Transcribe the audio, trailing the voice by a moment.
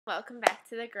Welcome back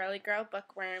to the Girly Girl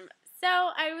Bookworm. So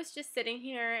I was just sitting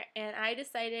here and I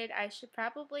decided I should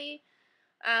probably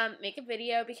make a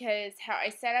video because how I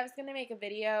said I was going to make a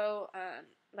video,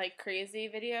 like crazy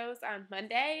videos on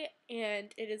Monday,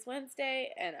 and it is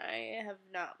Wednesday and I have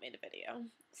not made a video.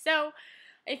 So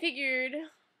I figured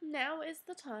now is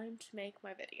the time to make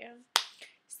my video.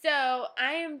 So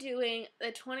I am doing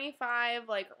the 25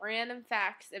 like random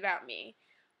facts about me.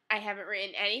 I haven't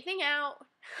written anything out.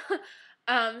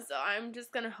 So I'm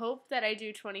just gonna hope that I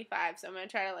do 25. So I'm gonna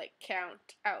try to like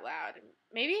count out loud.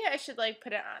 Maybe I should like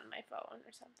put it on my phone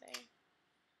or something.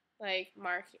 Like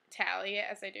tally it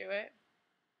as I do it.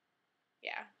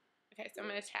 Yeah. Okay, so I'm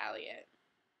gonna tally it.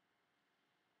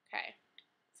 Okay.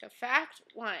 So fact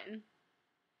 1.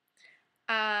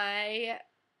 I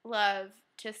love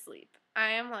to sleep. I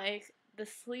am like the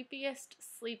sleepiest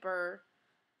sleeper.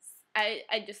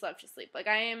 I just love to sleep. Like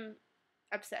I am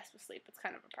obsessed with sleep. It's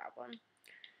kind of a problem.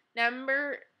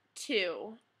 Number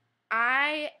 2,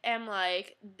 I am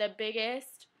like the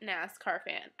biggest NASCAR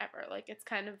fan ever. Like it's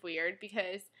kind of weird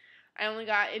because I only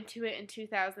got into it in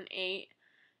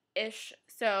 2008-ish.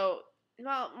 So,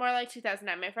 well, more like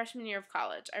 2009, my freshman year of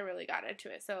college, I really got into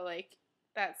it. So like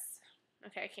that's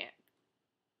okay,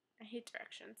 I hate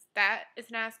directions. That is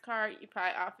NASCAR. You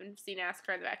probably often see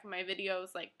NASCAR in the back of my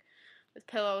videos like with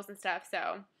pillows and stuff.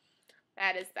 So,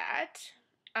 that is that.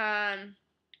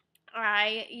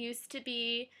 I used to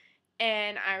be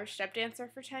an Irish step dancer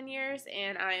for 10 years,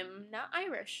 and I am not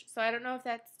Irish, so I don't know if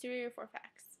that's 3 or 4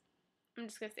 facts. I'm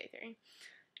just going to say 3.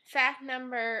 Fact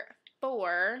number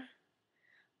 4,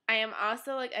 I am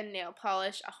also like a nail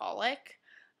polish aholic.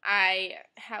 I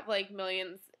have like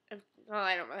millions well,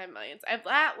 I don't really have millions. I've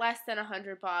got less than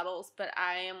 100 bottles, but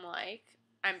I'm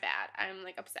bad. I'm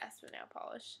like obsessed with nail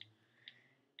polish.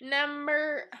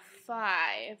 Number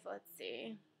 5, let's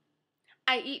see.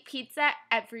 I eat pizza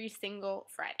every single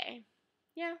Friday.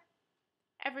 Yeah,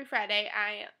 every Friday.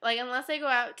 I like unless I go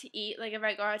out to eat. Like if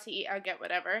I go out to eat, I'll get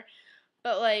whatever.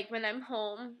 But like when I'm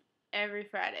home, every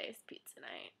Friday is pizza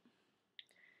night.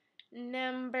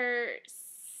 Number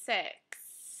 6.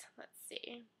 Let's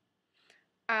see.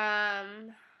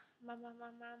 Um,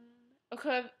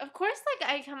 okay, of course, like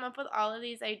I come up with all of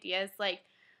these ideas like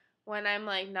when I'm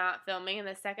like not filming, and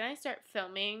the second I start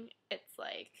filming, it's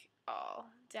like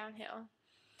all downhill.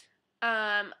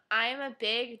 I'm a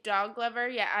big dog lover.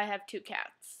 Yeah, I have 2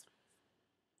 cats.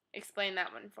 Explain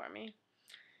that one for me.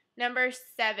 Number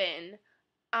 7.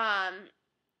 I'm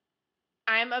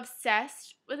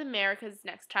obsessed with America's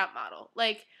Next Top Model.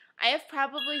 Like, I have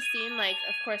probably seen, like,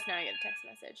 of course now I get a text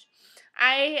message.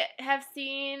 I have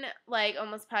seen, like,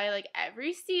 almost probably, like,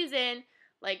 every season,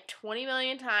 like, 20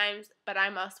 million times, but I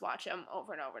must watch them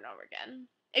over and over and over again.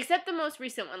 Except the most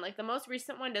recent one. Like, the most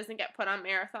recent one doesn't get put on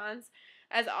marathons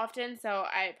as often, so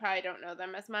I probably don't know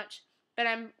them as much, but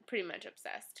I'm pretty much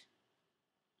obsessed.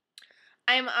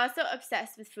 I am also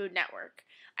obsessed with Food Network.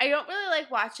 I don't really like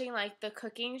watching like the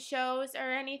cooking shows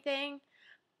or anything,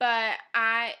 but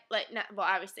I like not well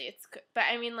obviously but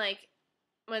I mean like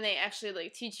when they actually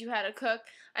like teach you how to cook.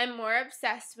 I'm more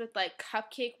obsessed with like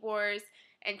Cupcake Wars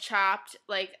and Chopped.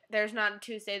 Like there's not a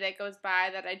Tuesday that goes by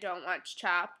that I don't watch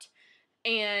Chopped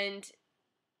and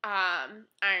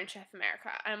Iron Chef America.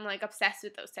 I'm like obsessed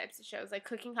with those types of shows, like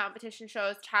cooking competition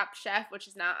shows, Top Chef, which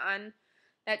is not on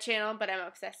that channel, but I'm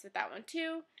obsessed with that one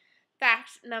too.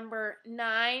 Fact number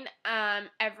 9,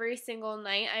 every single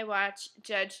night I watch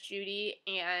Judge Judy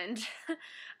and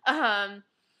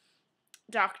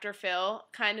Dr. Phil.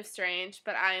 Kind of strange,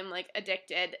 but I am like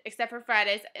addicted. Except for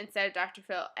Fridays, instead of Dr.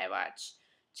 Phil, I watch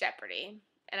Jeopardy,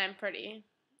 and I'm pretty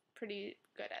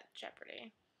good at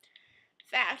Jeopardy.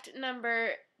 Fact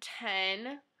number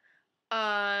 10,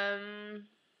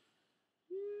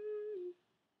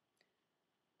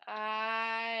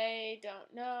 I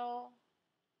don't know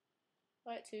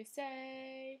what to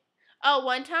say. Oh,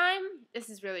 one time, this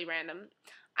is really random.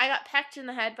 I got pecked in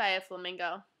the head by a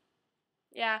flamingo.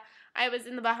 Yeah, I was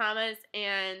in the Bahamas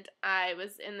and I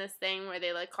was in this thing where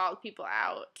they like called people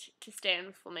out to stand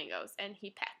with flamingos, and he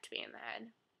pecked me in the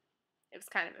head. It was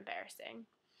kind of embarrassing.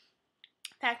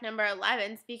 Fact number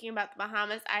 11, speaking about the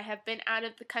Bahamas, I have been out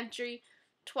of the country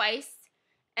twice,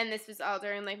 and this was all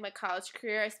during like my college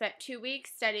career. I spent 2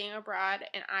 weeks studying abroad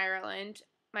in Ireland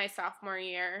my sophomore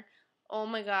year. Oh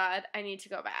my god, I need to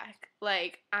go back.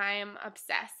 Like, I'm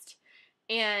obsessed.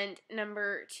 And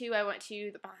number 2, I went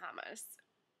to the Bahamas,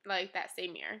 like that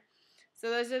same year. So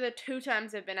those are the 2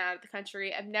 times I've been out of the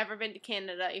country. I've never been to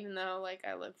Canada, even though like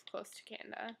I live close to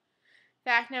Canada.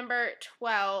 Fact number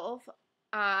 12,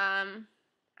 I'm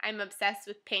obsessed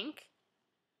with pink.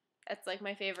 That's like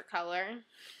my favorite color.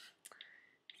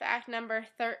 Fact number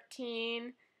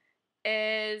 13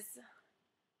 is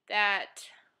that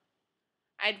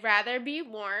I'd rather be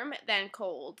warm than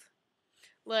cold.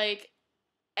 Like,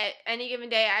 at any given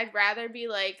day, I'd rather be,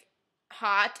 like,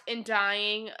 hot and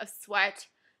dying of sweat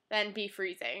than be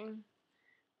freezing.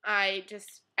 I'd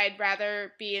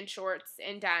rather be in shorts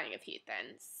and dying of heat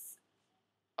than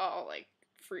all, like,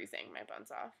 freezing my buns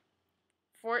off.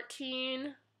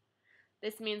 14,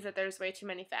 this means that there's way too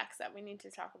many facts that we need to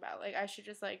talk about. Like, I should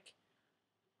just, like,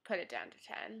 put it down to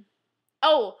 10.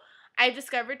 Oh, I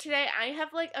discovered today I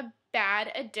have, like, a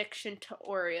bad addiction to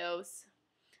Oreos.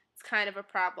 It's kind of a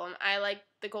problem. I like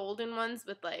the golden ones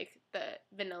with, like, the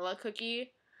vanilla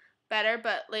cookie better,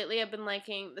 but lately I've been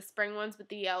liking the spring ones with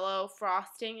the yellow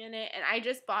frosting in it, and I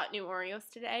just bought new Oreos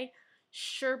today.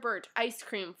 Sherbet ice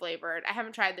cream flavored. I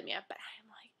haven't tried them yet, but I'm,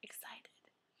 like, excited.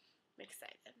 I'm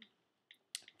excited.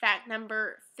 Fact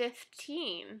number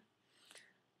 15.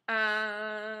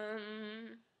 I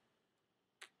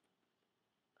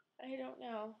don't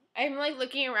know. I'm, like,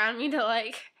 looking around me to,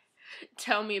 like,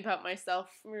 tell me about myself.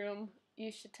 Room,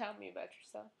 you should tell me about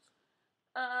yourself.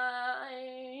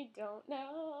 I don't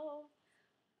know.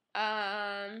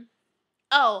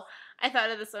 Oh, I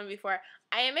thought of this one before.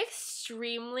 I am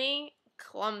extremely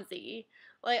clumsy.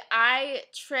 Like, I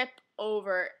trip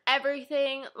over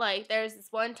everything. Like, there's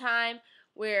this one time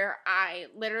where I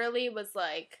literally was,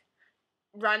 like,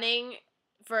 running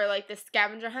for, like, the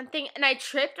scavenger hunt thing, and I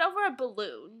tripped over a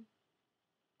balloon.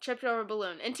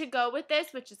 And to go with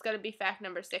this, which is going to be fact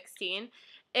number 16,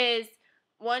 is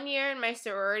one year in my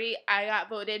sorority, I got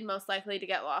voted most likely to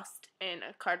get lost in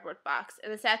a cardboard box.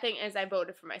 And the sad thing is I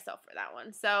voted for myself for that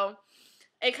one. So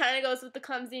it kind of goes with the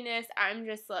clumsiness. I'm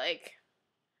just like,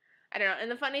 I don't know.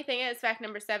 And the funny thing is, fact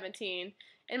number 17,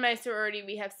 in my sorority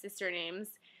we have sister names.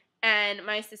 And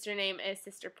my sister name is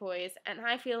Sister Poise. And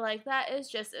I feel like that is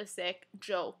just a sick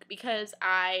joke because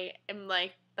I am,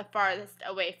 like, the farthest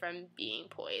away from being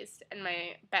poised. And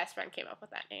my best friend came up with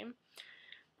that name.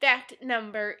 Fact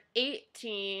number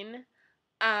 18.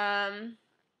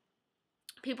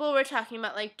 People were talking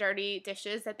about, like, dirty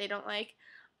dishes that they don't like.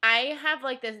 I have,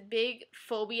 like, this big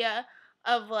phobia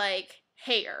of, like,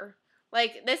 hair.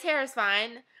 Like, this hair is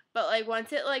fine, but, like,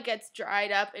 once it, like, gets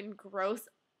dried up and gross,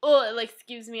 oh, it, like,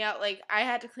 skews me out. Like, I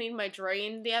had to clean my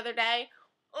drain the other day.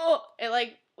 Oh, it,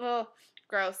 like, oh,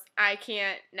 gross. I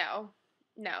can't, no.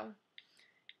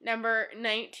 Number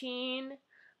 19,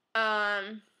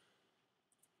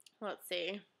 let's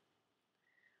see.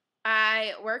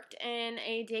 I worked in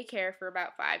a daycare for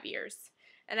about 5 years,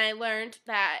 and I learned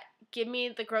that give me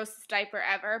the grossest diaper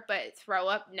ever, but throw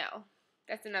up, no.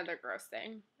 That's another gross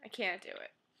thing. I can't do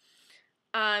it.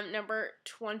 Number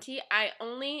 20, I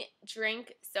only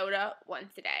drink soda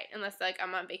once a day, unless, like,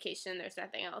 I'm on vacation, there's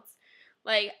nothing else.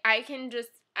 Like, I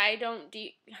don't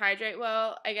dehydrate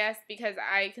well, I guess, because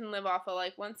I can live off of,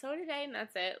 like, one soda a day, and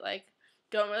that's it. Like,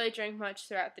 don't really drink much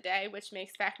throughout the day, which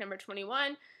makes fact number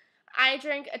 21. I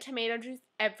drink a tomato juice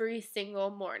every single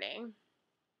morning.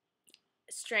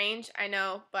 Strange, I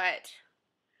know, but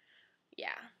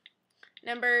yeah.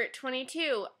 Number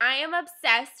 22, I am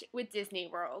obsessed with Disney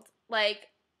World. Like,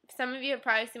 some of you have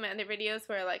probably seen my other videos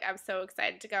where, like, I'm so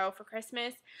excited to go for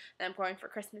Christmas, and I'm going for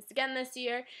Christmas again this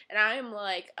year, and I'm,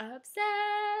 like,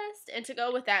 obsessed. And to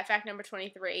go with that, fact number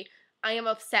 23, I am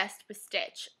obsessed with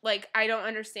Stitch. Like, I don't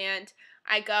understand.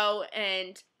 I go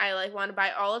and I, like, want to buy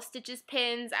all of Stitch's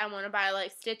pins. I want to buy,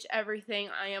 like, Stitch everything.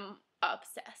 I am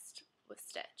obsessed with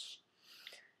Stitch.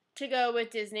 To go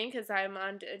with Disney, because I'm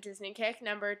on a Disney kick,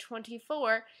 number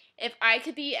 24, if I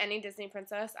could be any Disney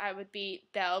princess, I would be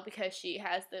Belle because she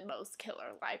has the most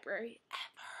killer library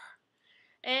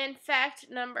ever. And fact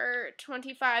number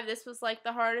 25, this was, like,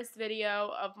 the hardest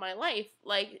video of my life.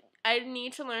 Like, I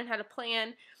need to learn how to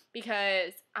plan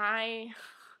because I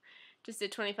just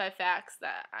did 25 facts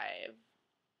that I have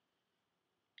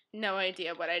no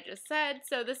idea what I just said.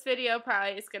 So this video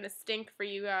probably is going to stink for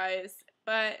you guys,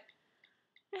 but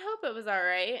I hope it was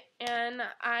alright, and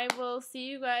I will see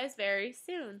you guys very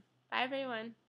soon. Bye, everyone.